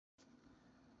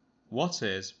What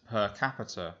is per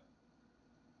capita?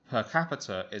 Per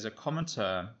capita is a common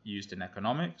term used in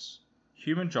economics,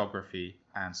 human geography,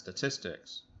 and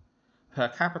statistics. Per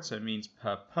capita means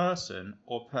per person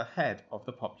or per head of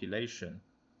the population.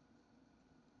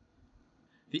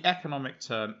 The economic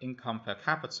term income per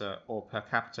capita or per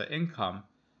capita income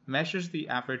measures the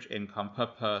average income per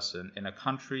person in a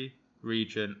country,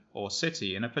 region, or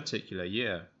city in a particular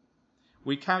year.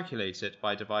 We calculate it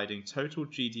by dividing total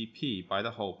GDP by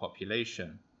the whole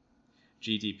population.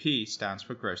 GDP stands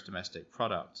for Gross Domestic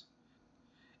Product.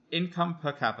 Income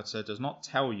per capita does not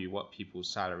tell you what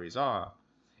people's salaries are.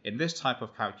 In this type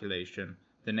of calculation,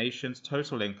 the nation's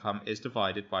total income is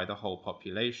divided by the whole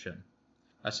population.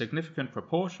 A significant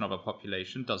proportion of a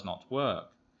population does not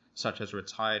work, such as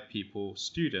retired people,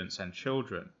 students, and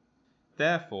children.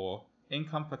 Therefore,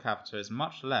 income per capita is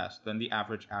much less than the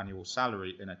average annual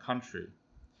salary in a country.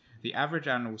 The average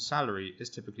annual salary is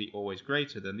typically always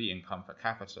greater than the income per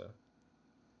capita.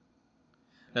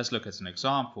 Let's look at an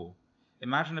example.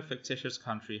 Imagine a fictitious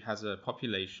country has a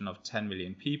population of 10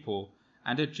 million people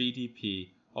and a GDP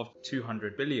of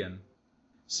 200 billion.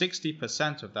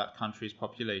 60% of that country's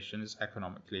population is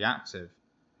economically active.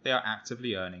 They are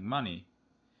actively earning money.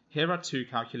 Here are two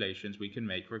calculations we can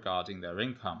make regarding their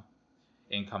income: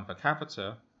 income per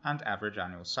capita and average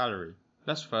annual salary.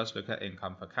 Let's first look at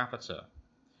income per capita.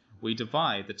 We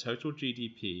divide the total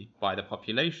GDP by the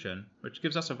population, which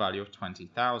gives us a value of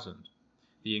 20,000.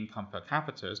 The income per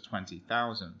capita is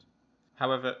 20,000.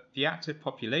 However, the active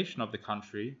population of the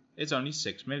country is only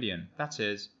 6 million. That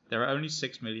is, there are only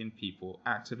 6 million people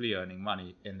actively earning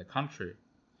money in the country.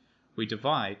 We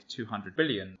divide 200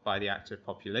 billion by the active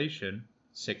population,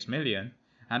 6 million,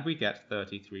 and we get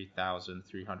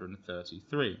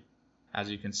 33,333.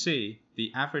 As you can see,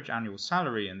 the average annual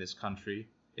salary in this country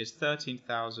is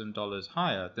 $13,000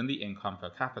 higher than the income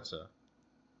per capita.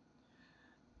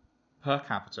 Per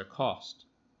capita cost.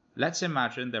 Let's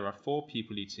imagine there are 4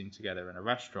 people eating together in a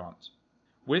restaurant.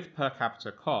 With per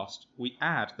capita cost, we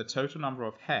add the total number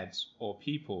of heads or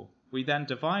people. We then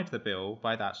divide the bill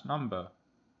by that number.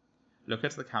 Look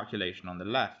at the calculation on the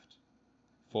left.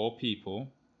 4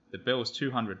 people, the bill is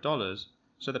 $200,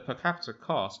 so the per capita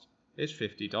cost is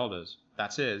 $50.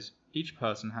 That is, each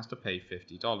person has to pay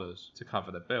 $50 to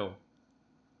cover the bill.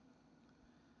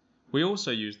 We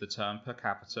also use the term per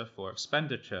capita for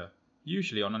expenditure,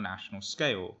 usually on a national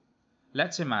scale.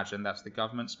 Let's imagine that the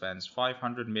government spends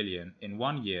 500 million in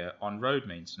 1 year on road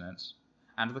maintenance,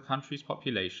 and the country's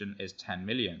population is 10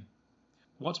 million.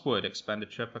 What would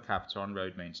expenditure per capita on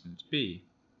road maintenance be?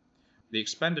 The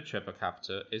expenditure per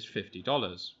capita is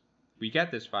 $50. We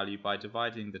get this value by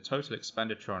dividing the total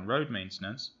expenditure on road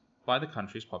maintenance by the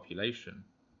country's population.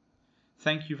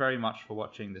 Thank you very much for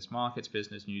watching this Markets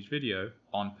Business News video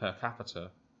on per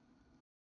capita.